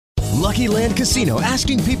Lucky Land Casino,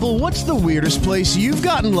 asking people, what's the weirdest place you've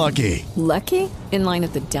gotten lucky? Lucky? In line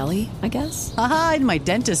at the deli, I guess? Aha, in my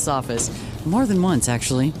dentist's office. More than once,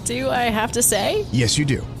 actually. Do I have to say? Yes, you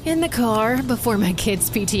do. In the car before my kids'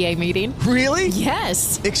 PTA meeting. Really?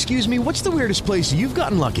 Yes. Excuse me, what's the weirdest place you've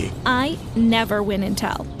gotten lucky? I never win and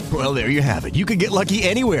tell. Well, there you have it. You can get lucky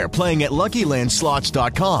anywhere, playing at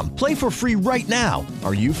LuckyLandSlots.com. Play for free right now.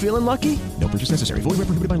 Are you feeling lucky? No purchase necessary. Void where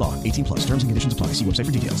prohibited by law. 18 plus. Terms and conditions apply. See website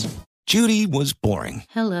for details. Judy was boring.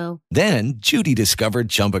 Hello. Then Judy discovered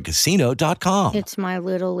ChumbaCasino.com. It's my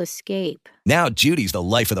little escape. Now Judy's the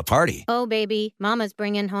life of the party. Oh, baby, mama's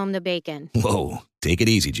bringing home the bacon. Whoa, take it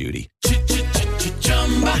easy, Judy.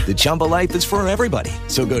 The Chumba life is for everybody.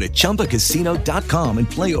 So go to ChumbaCasino.com and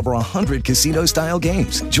play over 100 casino-style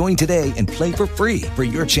games. Join today and play for free for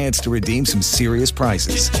your chance to redeem some serious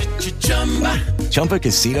prizes.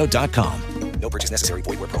 ChumbaCasino.com. No purchase necessary.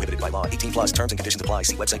 Void where prohibited by law. 18 plus terms and conditions apply.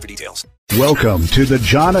 See website for details. Welcome to the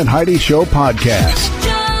John and Heidi Show podcast.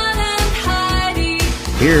 John and Heidi.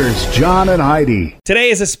 Here's John and Heidi.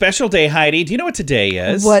 Today is a special day, Heidi. Do you know what today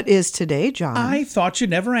is? What is today, John? I thought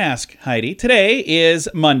you'd never ask, Heidi. Today is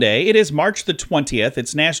Monday. It is March the 20th.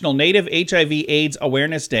 It's National Native HIV/AIDS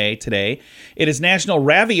Awareness Day today. It is National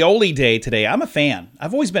Ravioli Day today. I'm a fan.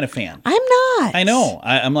 I've always been a fan. I'm not. I know.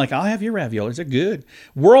 I'm like, I'll have your raviolis. They're good.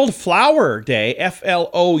 World Flower Day,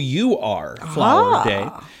 Flour, Flower Day.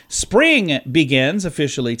 Spring begins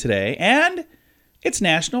officially today, and it's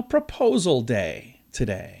National Proposal Day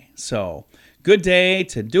today. So, good day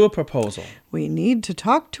to do a proposal. We need to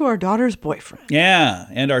talk to our daughter's boyfriend. Yeah,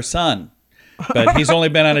 and our son. But he's only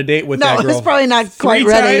been on a date with that girl. No, he's probably not quite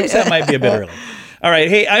ready. That might be a bit early. All right.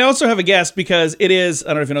 Hey, I also have a guest because it is, I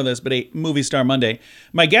don't know if you know this, but a Movie Star Monday.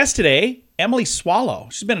 My guest today, Emily Swallow.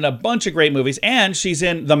 She's been in a bunch of great movies, and she's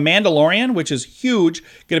in The Mandalorian, which is huge.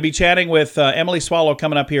 Going to be chatting with Emily Swallow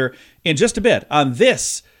coming up here in just a bit on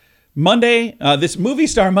this Monday, this Movie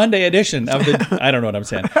Star Monday edition of the, I don't know what I'm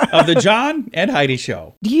saying, of the John and Heidi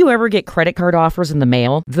Show. Do you ever get credit card offers in the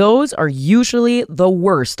mail? Those are usually the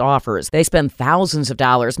worst offers. They spend thousands of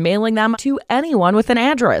dollars mailing them to anyone with an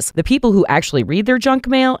address. The people who actually read their junk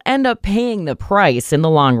mail end up paying the price in the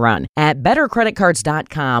long run. At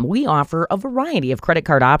BetterCreditCards.com, we offer a variety of credit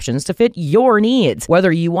card options to fit your needs.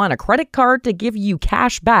 Whether you want a credit card to give you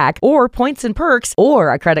cash back or points and perks,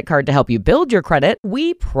 or a credit card to help you build your credit,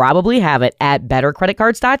 we probably have it at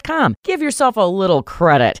BetterCreditCards.com. Give yourself a little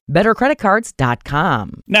credit.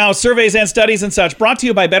 BetterCreditCards.com. Now, surveys and studies and such brought to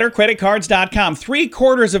you by BetterCreditCards.com.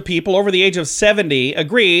 3/4 of people over the age of 70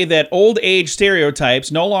 agree that old age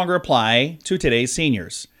stereotypes no longer apply to today's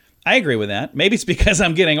seniors. I agree with that. Maybe it's because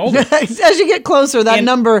I'm getting older. As you get closer, that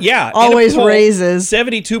number always raises.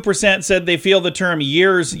 72% said they feel the term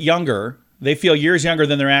years younger. They feel years younger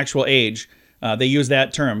than their actual age. They use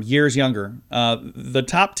that term, years younger. The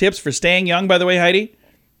top tips for staying young, by the way, Heidi,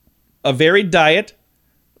 a varied diet,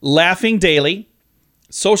 laughing daily,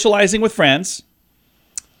 socializing with friends,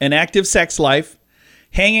 an active sex life,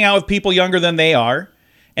 hanging out with people younger than they are,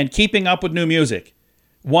 and keeping up with new music.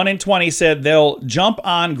 1 in 20 said they'll jump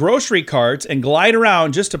on grocery carts and glide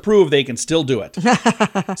around just to prove they can still do it.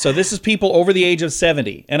 So this is people over the age of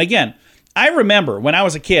 70. And again, I remember when I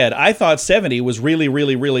was a kid, I thought 70 was really,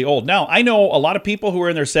 really, really old. Now, I know a lot of people who are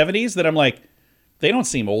in their 70s that I'm like, they don't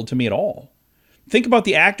seem old to me at all. Think about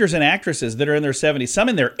the actors and actresses that are in their 70s, some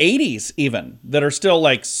in their 80s even, that are still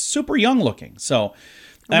like super young looking. So,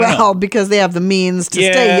 I don't know. Because they have the means to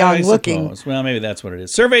stay young looking. Well, maybe that's what it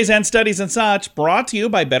is. Surveys and studies and such brought to you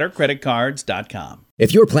by BetterCreditCards.com.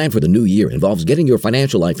 If your plan for the new year involves getting your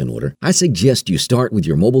financial life in order, I suggest you start with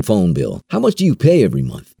your mobile phone bill. How much do you pay every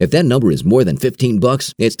month? If that number is more than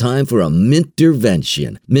 $15, it's time for a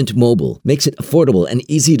Mintervention. Mint Mobile makes it affordable and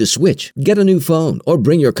easy to switch. Get a new phone or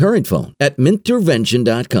bring your current phone. At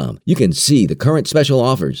Mintervention.com, you can see the current special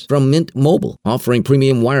offers from Mint Mobile, offering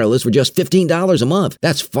premium wireless for just $15 a month.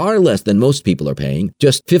 That's far less than most people are paying,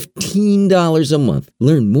 just $15 a month.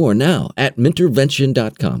 Learn more now at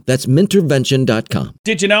Mintervention.com. That's Mintervention.com.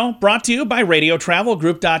 Did you know? Brought to you by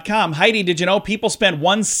RadioTravelGroup.com. Heidi, did you know people spend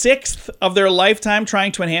 1/6 of their lifetime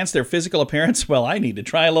trying to enhance their physical appearance? Well, I need to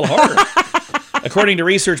try a little harder. According to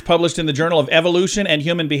research published in the Journal of Evolution and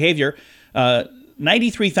Human Behavior,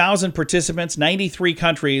 93,000 participants, 93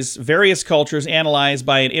 countries, various cultures analyzed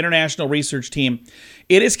by an international research team.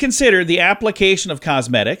 It is considered the application of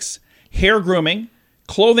cosmetics, hair grooming,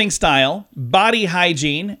 clothing style, body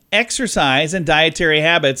hygiene, exercise, and dietary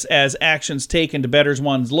habits as actions taken to better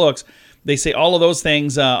one's looks. They say all of those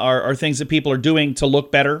things are things that people are doing to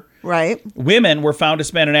look better. Right. Women were found to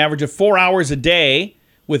spend an average of 4 hours a day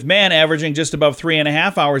with men averaging just above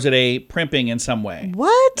 3.5 hours a day primping in some way.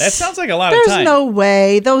 What? That sounds like a lot There's of time. There's no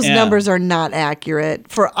way. Those numbers are not accurate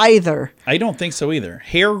for either. I don't think so either.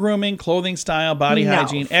 Hair grooming, clothing style, body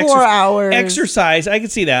hygiene, 4 hours. Exercise. I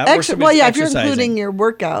could see that. Well, yeah, if you're including your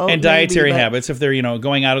workout. And dietary habits, if they're,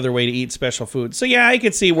 going out of their way to eat special food. So, yeah, I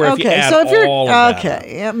could see where if you add all of that.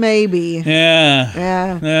 Okay, yeah, maybe.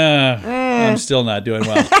 Yeah. I'm still not doing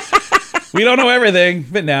well. We don't know everything,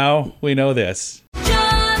 but now we know this.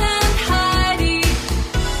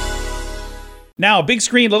 Now, Big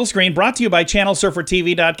Screen, Little Screen, brought to you by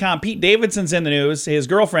ChannelSurferTV.com. Pete Davidson's in the news. His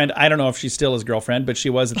girlfriend, I don't know if she's still his girlfriend, but she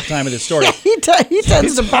was at the time of this story. He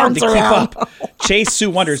tends to bounce around. Chase Sue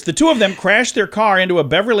Wonders. The two of them crashed their car into a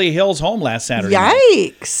Beverly Hills home last Saturday.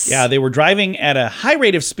 Yikes. Yeah, they were driving at a high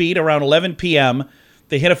rate of speed around 11 p.m.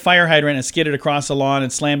 They hit a fire hydrant and skidded across the lawn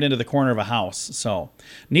and slammed into the corner of a house. So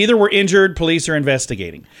neither were injured. Police are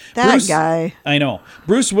investigating. That guy. I know.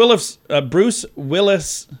 Bruce Willis. Am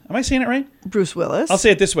I saying it right? Bruce Willis. I'll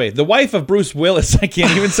say it this way. The wife of Bruce Willis, I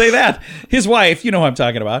can't even say that. His wife, you know who I'm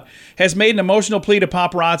talking about, has made an emotional plea to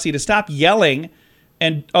paparazzi to stop yelling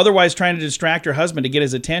and otherwise trying to distract her husband to get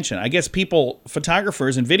his attention. I guess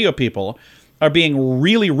photographers and video people are being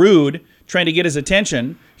really rude trying to get his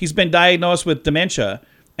attention. He's been diagnosed with dementia,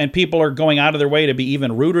 and people are going out of their way to be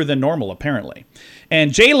even ruder than normal, apparently.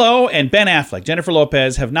 And J-Lo and Ben Affleck, Jennifer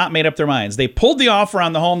Lopez, have not made up their minds. They pulled the offer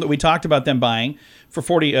on the home that we talked about them buying for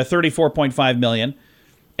 $34.5 million.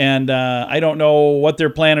 And I don't know what they're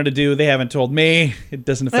planning to do. They haven't told me. It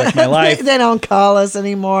doesn't affect my life. They don't call us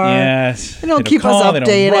anymore. Yes. They don't keep us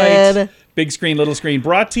updated. Big Screen, Little Screen,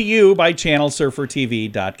 brought to you by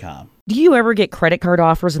ChannelSurferTV.com. Do you ever get credit card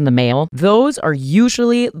offers in the mail? Those are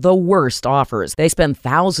usually the worst offers. They spend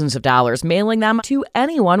thousands of dollars mailing them to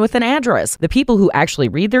anyone with an address. The people who actually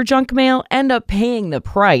read their junk mail end up paying the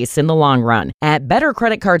price in the long run. At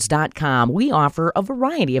BetterCreditCards.com, we offer a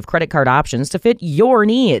variety of credit card options to fit your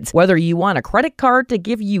needs. Whether you want a credit card to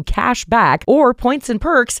give you cash back or points and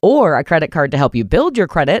perks, or a credit card to help you build your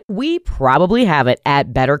credit, we probably have it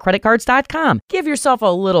at BetterCreditCards.com. Give yourself a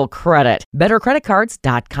little credit.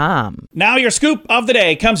 BetterCreditCards.com. Now your scoop of the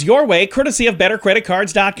day comes your way, courtesy of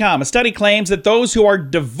BetterCreditCards.com. A study claims that those who are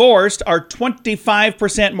divorced are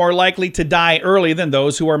 25% more likely to die early than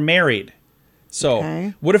those who are married.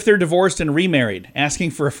 So, What if they're divorced and remarried,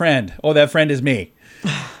 asking for a friend? Oh, that friend is me.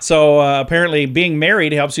 So apparently being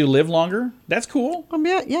married helps you live longer. That's cool.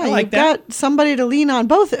 Yeah, you've got somebody to lean on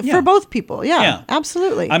for both people. Yeah,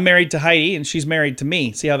 absolutely. I'm married to Heidi and she's married to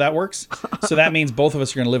me. See how that works? So that means both of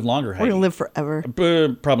us are going to live longer, Heidi. We're going to live forever.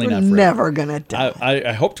 Probably not forever. Never going to die.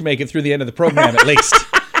 I hope to make it through the end of the program at least.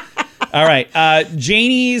 All right.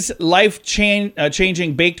 Janie's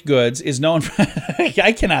life-changing baked goods is known for...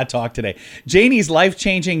 I cannot talk today. Janie's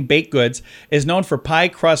life-changing baked goods is known for pie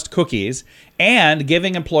crust cookies and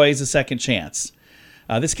giving employees a second chance.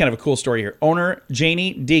 This is kind of a cool story here. Owner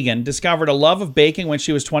Janie Deegan discovered a love of baking when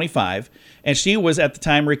she was 25, and she was at the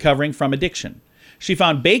time recovering from addiction. She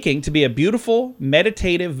found baking to be a beautiful,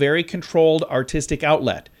 meditative, very controlled artistic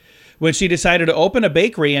outlet. When she decided to open a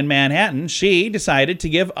bakery in Manhattan, she decided to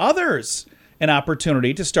give others an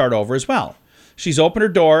opportunity to start over as well. She's opened her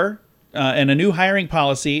door and a new hiring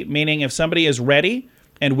policy, meaning if somebody is ready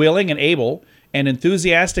and willing and able and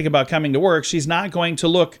enthusiastic about coming to work, she's not going to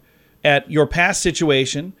look at your past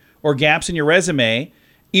situation or gaps in your resume,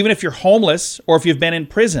 even if you're homeless or if you've been in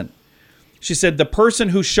prison. She said the person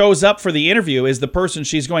who shows up for the interview is the person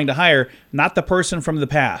she's going to hire, not the person from the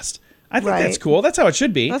past. I think that's cool. That's how it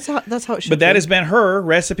should be. That's how it should be. But that has been her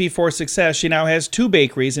recipe for success. She now has 2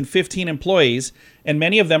 bakeries and 15 employees, and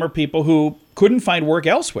many of them are people who couldn't find work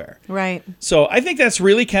elsewhere. Right. So I think that's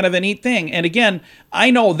really kind of a neat thing. And again,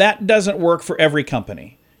 I know that doesn't work for every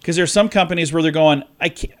company, because there's some companies where they're going,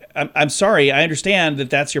 I'm sorry, I understand that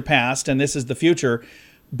that's your past and this is the future,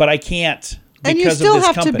 but I can't. And you still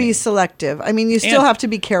have to be selective. I mean, you still have to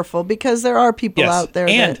be careful because there are people out there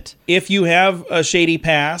and if you have a shady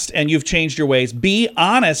past and you've changed your ways, be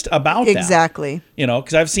honest about that. Exactly.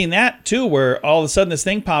 Because I've seen that too, where all of a sudden this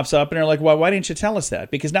thing pops up and they're like, well, why didn't you tell us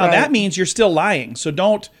that? Because now that means you're still lying. So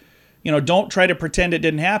don't try to pretend it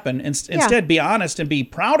didn't happen. Instead, be honest and be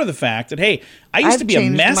proud of the fact that, hey, I used to be a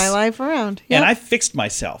mess. I've changed my life around. And I fixed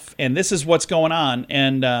myself. And this is what's going on.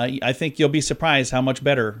 And I think you'll be surprised how much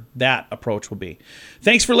better that approach will be.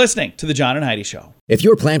 Thanks for listening to The John and Heidi Show. If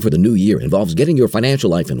your plan for the new year involves getting your financial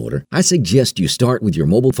life in order, I suggest you start with your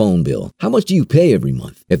mobile phone bill. How much do you pay every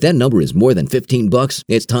month? If that number is more than $15,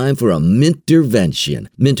 it's time for a Mintervention.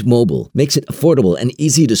 Mint Mobile makes it affordable and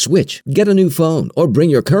easy to switch. Get a new phone or bring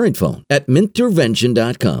your current phone. At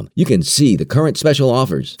Mintervention.com, you can see the current special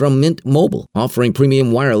offers from Mint Mobile. offering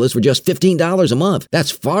premium wireless for just $15 a month.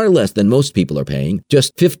 That's far less than most people are paying.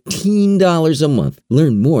 Just $15 a month.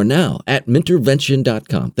 Learn more now at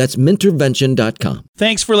Mintervention.com. That's Mintervention.com.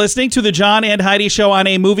 Thanks for listening to the John and Heidi Show on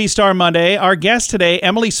a Movie Star Monday. Our guest today,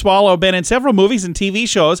 Emily Swallow, been in several movies and TV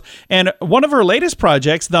shows, and one of her latest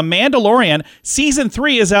projects, The Mandalorian, Season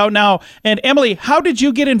 3 is out now. And Emily, how did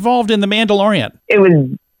you get involved in The Mandalorian? It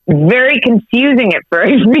was very confusing at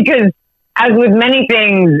first because, as with many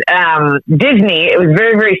things, Disney, it was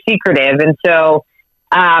very, very secretive. And so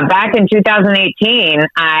back in 2018,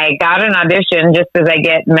 I got an audition, just as I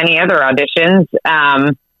get many other auditions,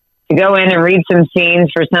 to go in and read some scenes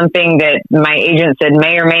for something that my agent said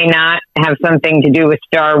may or may not have something to do with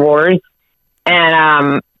Star Wars.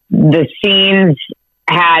 And the scenes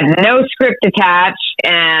had no script attached,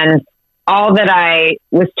 and all that I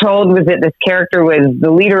was told was that this character was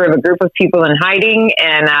the leader of a group of people in hiding,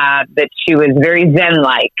 and that she was very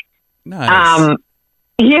Zen-like. Nice.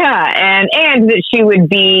 And that she would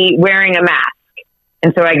be wearing a mask.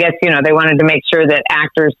 And so I guess, they wanted to make sure that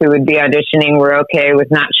actors who would be auditioning were okay with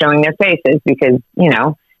not showing their faces because, you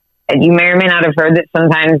may or may not have heard that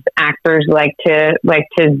sometimes actors like to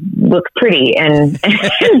look pretty and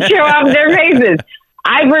show off their faces.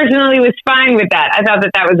 I personally was fine with that. I thought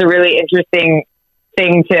that was a really interesting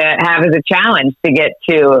thing to have as a challenge, to get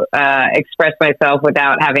to express myself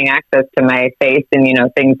without having access to my face and,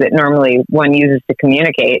 things that normally one uses to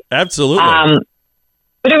communicate. Absolutely.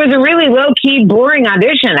 But it was a really low-key, boring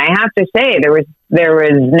audition, I have to say. There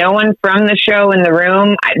was no one from the show in the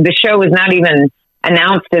room. The show was not even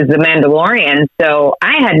announced as The Mandalorian, so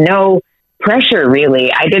I had no pressure,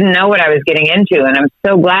 really. I didn't know what I was getting into, and I'm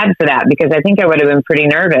so glad for that because I think I would have been pretty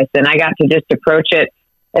nervous, and I got to just approach it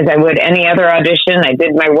as I would any other audition. I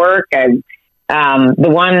did my work. The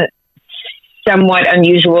one somewhat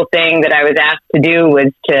unusual thing that I was asked to do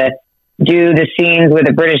was to do the scenes with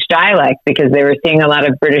a British dialect because they were seeing a lot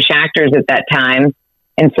of British actors at that time.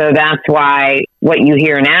 And so that's why what you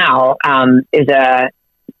hear now is a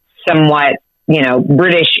somewhat,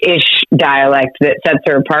 British-ish dialect that sets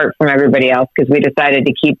her apart from everybody else, because we decided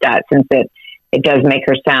to keep that since it does make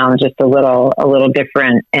her sound just a little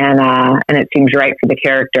different, and it seems right for the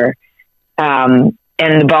character. And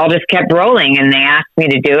the ball just kept rolling, and they asked me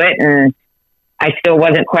to do it, and I still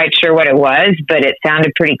wasn't quite sure what it was, but it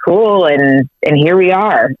sounded pretty cool, and here we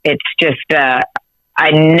are. It's just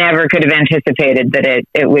I never could have anticipated that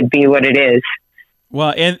it would be what it is.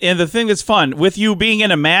 Well, and the thing that's fun, with you being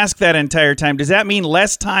in a mask that entire time, does that mean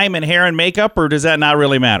less time in hair and makeup, or does that not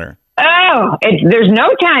really matter? Oh, there's no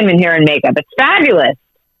time in hair and makeup. It's fabulous.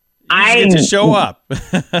 You get to show up.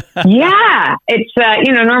 Yeah. It's,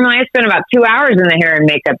 normally I spend about 2 hours in the hair and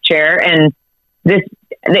makeup chair, and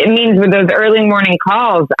it means with those early morning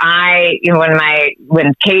calls,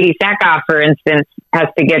 when Katie Sackhoff, for instance, has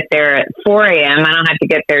to get there at 4 a.m., I don't have to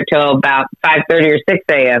get there till about 5:30 or 6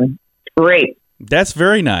 a.m. It's great. That's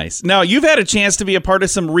very nice. Now, you've had a chance to be a part of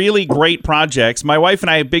some really great projects. My wife and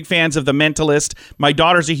I are big fans of The Mentalist. My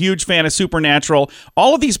daughter's a huge fan of Supernatural.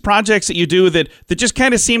 All of these projects that you do that just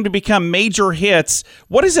kind of seem to become major hits.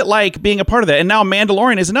 What is it like being a part of that? And now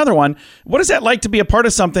Mandalorian is another one. What is that like to be a part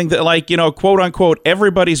of something that, quote unquote,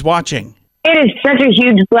 everybody's watching? It is such a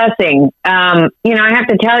huge blessing. I have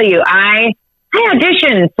to tell you, I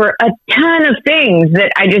audition for a ton of things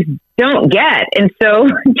that I just don't get. And so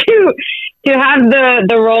to have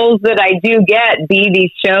the roles that I do get be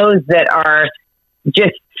these shows that are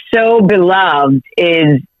just so beloved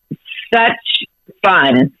is such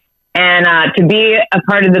fun. And to be a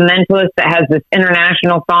part of The Mentalist that has this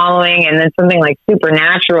international following, and then something like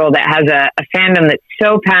Supernatural that has a fandom that's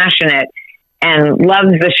so passionate and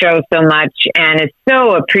loves the show so much and is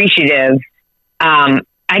so appreciative.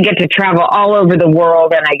 I get to travel all over the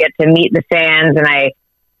world, and I get to meet the fans. And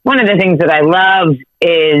one of the things that I love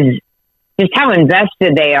is just how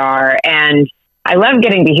invested they are. And I love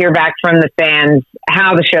getting to hear back from the fans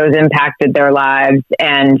how the show's impacted their lives.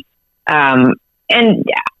 And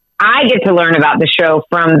I get to learn about the show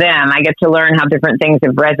from them. I get to learn how different things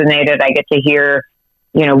have resonated. I get to hear,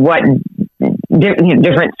 what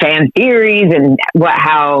different fan theories and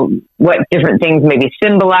what different things maybe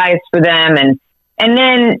symbolize for them. And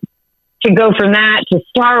then to go from that to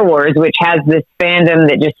Star Wars, which has this fandom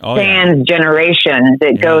that just spans generations.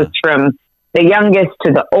 It goes from the youngest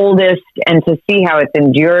to the oldest, and to see how it's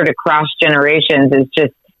endured across generations is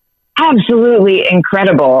just absolutely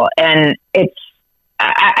incredible. And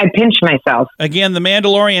I pinch myself. Again, The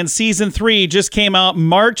Mandalorian Season 3 just came out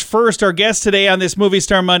March 1st. Our guest today on this Movie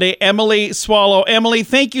Star Monday, Emily Swallow. Emily,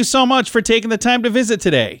 thank you so much for taking the time to visit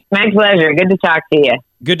today. My pleasure. Good to talk to you.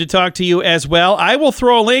 Good to talk to you as well. I will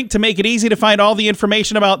throw a link to make it easy to find all the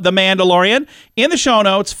information about The Mandalorian in the show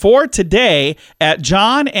notes for today at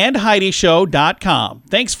johnandheidishow.com.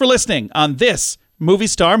 Thanks for listening on this Movie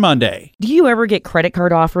Star Monday. Do you ever get credit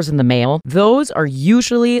card offers in the mail? Those are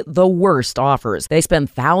usually the worst offers. They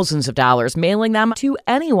spend thousands of dollars mailing them to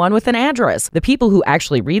anyone with an address. The people who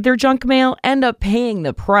actually read their junk mail end up paying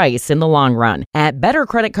the price in the long run. At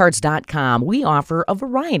bettercreditcards.com, we offer a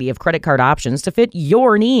variety of credit card options to fit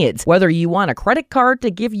your needs. Whether you want a credit card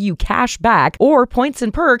to give you cash back or points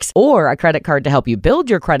and perks, or a credit card to help you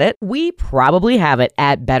build your credit, we probably have it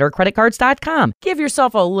at bettercreditcards.com. Give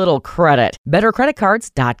yourself a little credit. Bettercreditcards.com.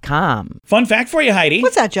 Fun fact for you, Heidi.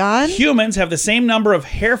 What's that, John? Humans have the same number of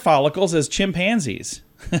hair follicles as chimpanzees.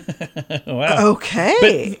 Wow.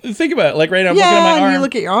 Okay. But think about it. Like right now, I'm looking at my arm. You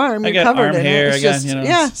look at your arm. I You're got covered arm in hair. it. I got,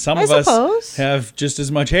 some of us have just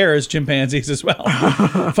as much hair as chimpanzees as well.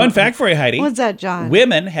 Fun fact for you, Heidi. What's that, John?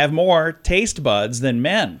 Women have more taste buds than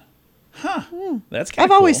men. Huh. That's kind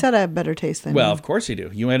of I've always said I have better taste than Well, you. of course you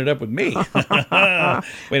do. You ended up with me. Wait well,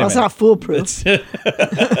 it's not foolproof.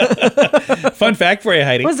 Fun fact for you,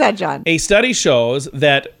 Heidi. What's that, John? A study shows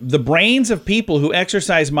that the brains of people who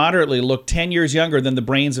exercise moderately look 10 years younger than the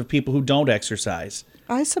brains of people who don't exercise.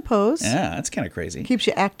 I suppose. Yeah, that's kind of crazy. Keeps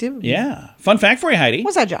you active. Yeah. Fun fact for you, Heidi.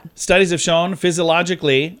 What's that, John? Studies have shown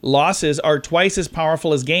physiologically losses are twice as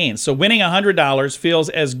powerful as gains. So winning $100 feels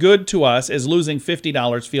as good to us as losing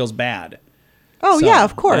 $50 feels bad. Oh, yeah,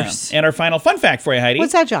 of course. Yeah. And our final fun fact for you, Heidi.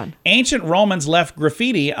 What's that, John? Ancient Romans left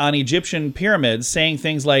graffiti on Egyptian pyramids saying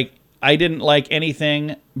things like, I didn't like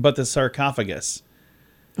anything but the sarcophagus.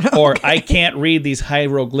 Or, I can't read these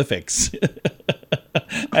hieroglyphics.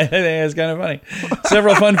 I think it's kind of funny.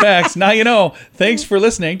 Several fun facts. Now you know. Thanks for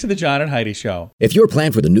listening to The John and Heidi Show. If your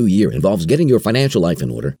plan for the new year involves getting your financial life in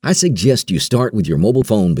order, I suggest you start with your mobile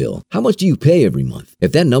phone bill. How much do you pay every month?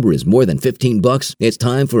 If that number is more than $15, it's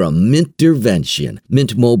time for a Mintervention.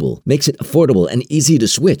 Mint Mobile makes it affordable and easy to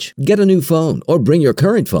switch. Get a new phone or bring your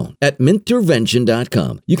current phone. At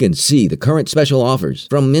Mintervention.com, you can see the current special offers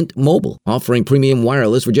from Mint Mobile, offering premium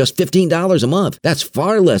wireless for just $15 a month. That's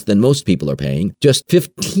far less than most people are paying. Just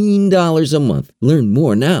 $15 a month. Learn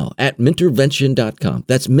more now at Mintervention.com.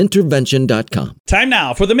 That's Mintervention.com. Time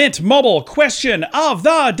now for the Mint Mobile Question of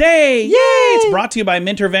the Day. Yay! It's brought to you by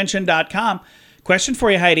Mintervention.com. Question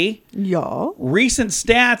for you, Heidi. Yeah. Recent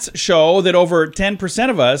stats show that over 10%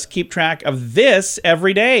 of us keep track of this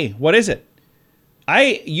every day. What is it?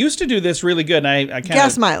 I used to do this really good. And I kind of...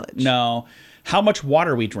 Gas mileage. No. How much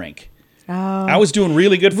water we drink. Oh. I was doing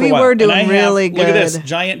really good for a while. We were doing really good. Look at this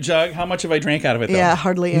giant jug. How much have I drank out of it, though? Yeah,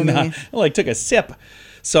 hardly any. I took a sip.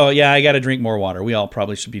 So, yeah, I got to drink more water. We all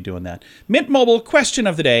probably should be doing that. Mint Mobile Question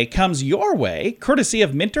of the Day comes your way, courtesy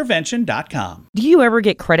of Mintervention.com. Do you ever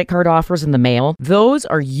get credit card offers in the mail? Those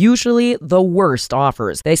are usually the worst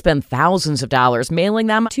offers. They spend thousands of dollars mailing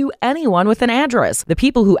them to anyone with an address. The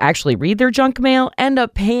people who actually read their junk mail end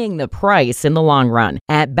up paying the price in the long run.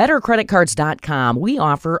 At bettercreditcards.com, we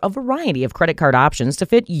offer a variety of credit card options to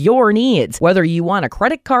fit your needs. Whether you want a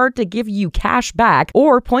credit card to give you cash back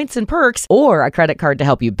or points and perks, or a credit card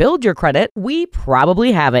to help you build your credit, we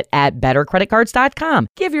probably have it at bettercreditcards.com.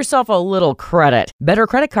 Give yourself a little credit.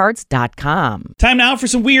 Bettercreditcards.com. Time now for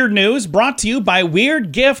some weird news brought to you by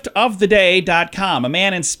weirdgiftoftheday.com. A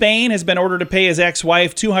man in Spain has been ordered to pay his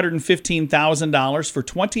ex-wife $215,000 for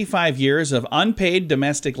 25 years of unpaid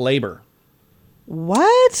domestic labor.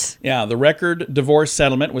 What? Yeah, the record divorce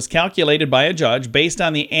settlement was calculated by a judge based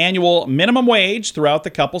on the annual minimum wage throughout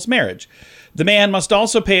the couple's marriage. The man must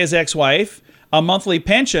also pay his ex-wife a monthly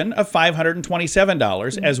pension of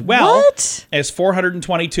 $527, as well as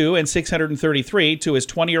 $422 and $633 to his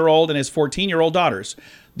 20-year-old and his 14-year-old daughters.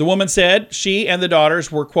 The woman said she and the daughters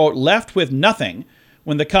were, quote, left with nothing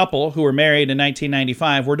when the couple, who were married in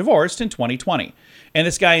 1995, were divorced in 2020. And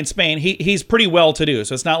this guy in Spain, he's pretty well-to-do,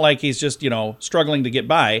 so it's not like he's just, struggling to get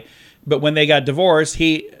by. But when they got divorced,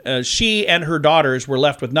 she and her daughters were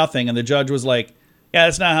left with nothing, and the judge was like, yeah,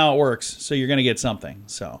 that's not how it works, so you're going to get something,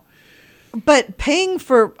 so... But paying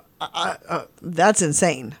for, that's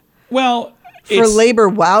insane. Well, for labor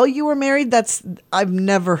while you were married, I've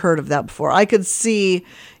never heard of that before. I could see,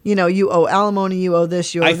 you owe alimony, you owe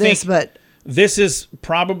this, you owe this, but. This is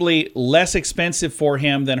probably less expensive for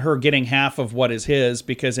him than her getting half of what is his,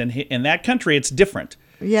 because in that country, it's different.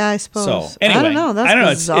 Yeah, I suppose. So, anyway, I don't know.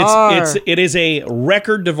 That's bizarre. It is a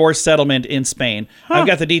record divorce settlement in Spain. I've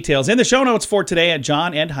got the details in the show notes for today at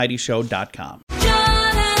johnandheidishow.com. John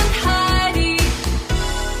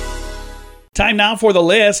Time now for the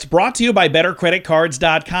list, brought to you by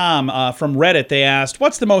BetterCreditCards.com. From Reddit, they asked,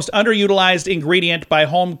 what's the most underutilized ingredient by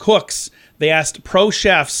home cooks? They asked pro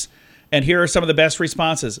chefs, and here are some of the best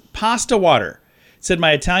responses. Pasta water. It said,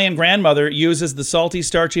 my Italian grandmother uses the salty,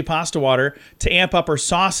 starchy pasta water to amp up her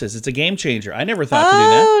sauces. It's a game changer. I never thought to do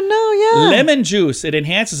that. Oh, no, yeah. Lemon juice. It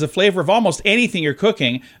enhances the flavor of almost anything you're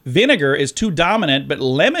cooking. Vinegar is too dominant, but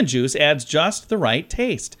lemon juice adds just the right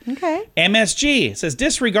taste. Okay. MSG says,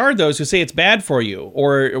 disregard those who say it's bad for you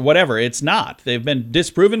or whatever. It's not. They've been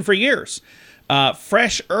disproven for years.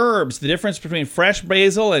 Fresh herbs. The difference between fresh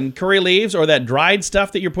basil and curry leaves or that dried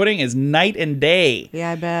stuff that you're putting is night and day.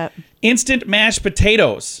 Yeah, I bet. Instant mashed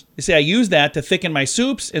potatoes. You see, I use that to thicken my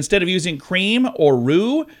soups instead of using cream or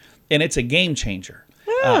roux, and it's a game changer.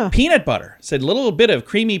 Peanut butter. Said a little bit of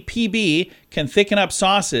creamy PB can thicken up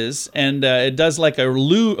sauces, and it does like a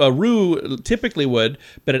roux typically would,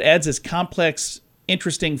 but it adds this complex,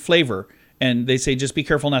 interesting flavor. And they say just be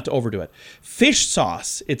careful not to overdo it. Fish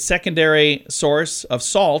sauce, it's secondary source of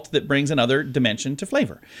salt that brings another dimension to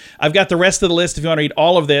flavor. I've got the rest of the list. If you want to read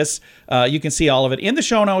all of this, you can see all of it in the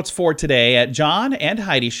show notes for today at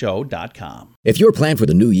johnandheidishow.com. If your plan for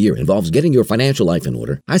the new year involves getting your financial life in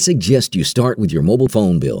order, I suggest you start with your mobile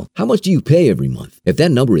phone bill. How much do you pay every month? If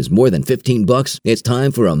that number is more than $15, it's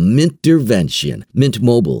time for a Mintervention. Mint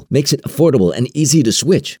Mobile makes it affordable and easy to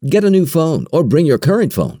switch. Get a new phone or bring your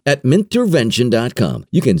current phone. At Mintervention.com,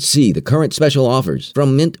 you can see the current special offers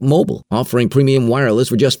from Mint Mobile, offering premium wireless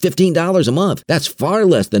for just $15 a month. That's far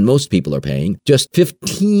less than most people are paying, just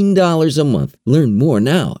 $15 a month. Learn more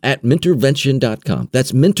now at Mintervention.com.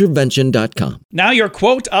 That's Mintervention.com. Now your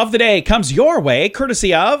quote of the day comes your way,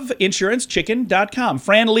 courtesy of InsuranceChicken.com.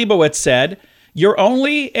 Fran Lebowitz said, you're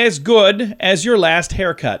only as good as your last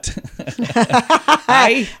haircut.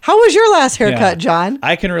 How was your last haircut, John?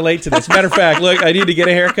 I can relate to this. Matter of fact, look, I need to get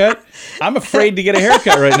a haircut. I'm afraid to get a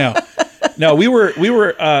haircut right now. No, we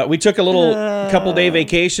took a little couple day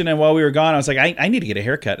vacation, and while we were gone, I was like, I need to get a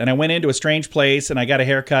haircut. And I went into a strange place and I got a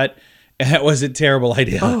haircut. And that was a terrible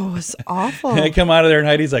idea. Oh, it was awful. And I come out of there and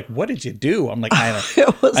Heidi's like, what did you do? I'm like, I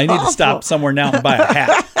need to stop somewhere now and buy a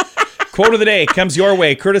hat. Quote of the day comes your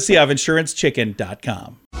way, courtesy of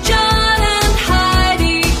InsuranceChicken.com. John and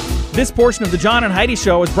Heidi. This portion of the John and Heidi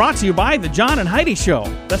Show is brought to you by the John and Heidi Show.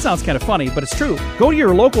 That sounds kind of funny, but it's true. Go to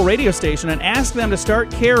your local radio station and ask them to start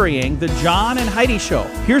carrying the John and Heidi Show.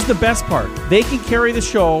 Here's the best part. They can carry the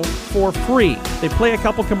show for free. They play a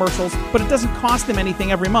couple commercials, but it doesn't cost them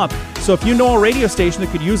anything every month. So if you know a radio station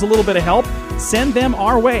that could use a little bit of help, send them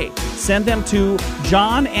our way. Send them to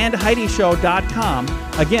johnandheidishow.com.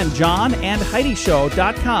 Again,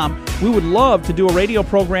 johnandheidishow.com. We would love to do a radio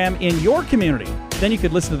program in your community. Then you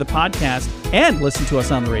could listen to the podcast and listen to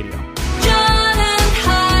us on the radio. John and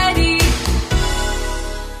Heidi.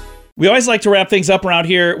 We always like to wrap things up around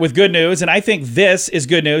here with good news, and I think this is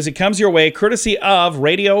good news. It comes your way courtesy of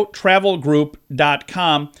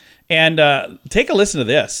radiotravelgroup.com. And take a listen to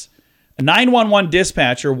this. A 911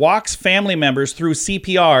 dispatcher walks family members through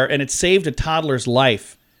CPR, and it saved a toddler's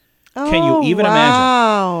life. Can you even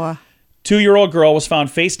imagine? 2-year-old girl was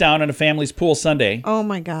found face down in a family's pool Sunday. Oh,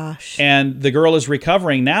 my gosh. And the girl is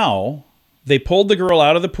recovering now. They pulled the girl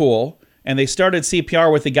out of the pool, and they started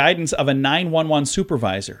CPR with the guidance of a 911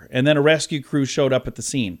 supervisor. And then a rescue crew showed up at the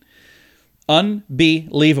scene.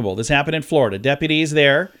 Unbelievable. This happened in Florida. Deputies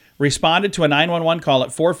there responded to a 911 call at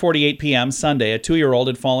 4:48 p.m. Sunday. A 2-year-old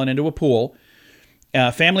had fallen into a pool.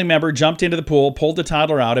 A family member jumped into the pool, pulled the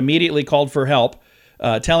toddler out, immediately called for help.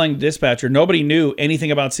 Telling the dispatcher nobody knew anything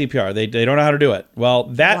about CPR. They don't know how to do it. Well,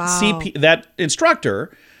 that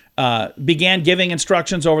instructor began giving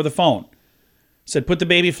instructions over the phone. Said, put the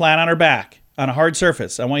baby flat on her back on a hard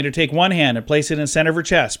surface. I want you to take one hand and place it in the center of her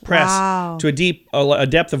chest. Press to a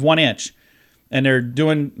depth of 1 inch. And they're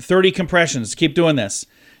doing 30 compressions. Keep doing this.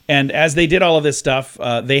 And as they did all of this stuff,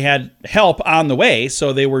 they had help on the way.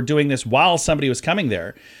 So they were doing this while somebody was coming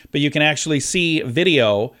there. But you can actually see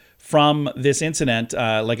video from this incident,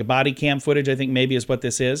 like a body cam footage, I think maybe is what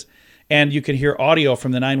this is. And you can hear audio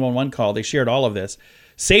from the 911 call. They shared all of this.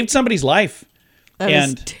 Saved somebody's life. That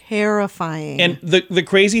is terrifying. And the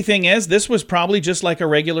crazy thing is, this was probably just like a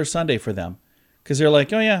regular Sunday for them. Because they're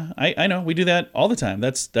like, oh yeah, I know, we do that all the time.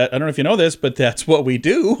 That I don't know if you know this, but that's what we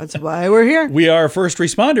do. That's why we're here. We are first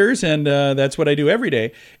responders, and that's what I do every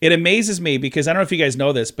day. It amazes me because I don't know if you guys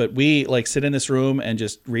know this, but we like sit in this room and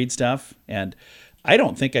just read stuff, and I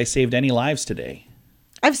don't think I saved any lives today.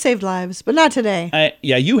 I've saved lives, but not today.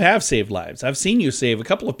 Yeah, you have saved lives. I've seen you save a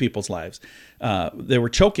couple of people's lives. They were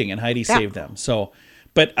choking, and Heidi saved them. So,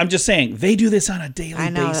 but I'm just saying, they do this on a daily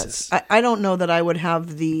basis. I don't know that I would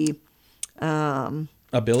have the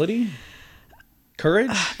ability.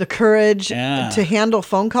 Courage? The courage to handle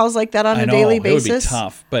phone calls like that on a daily basis. It would be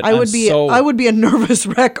tough, but I would be a nervous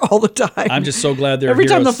wreck all the time. I'm just so glad every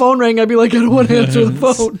time the phone rang, I'd be like, I don't want to answer the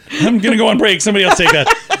phone. I'm gonna go on break. Somebody else take that.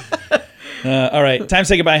 All right, time to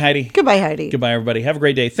say goodbye, Heidi. Goodbye, Heidi. Goodbye, everybody. Have a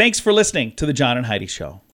great day. Thanks for listening to the John and Heidi Show.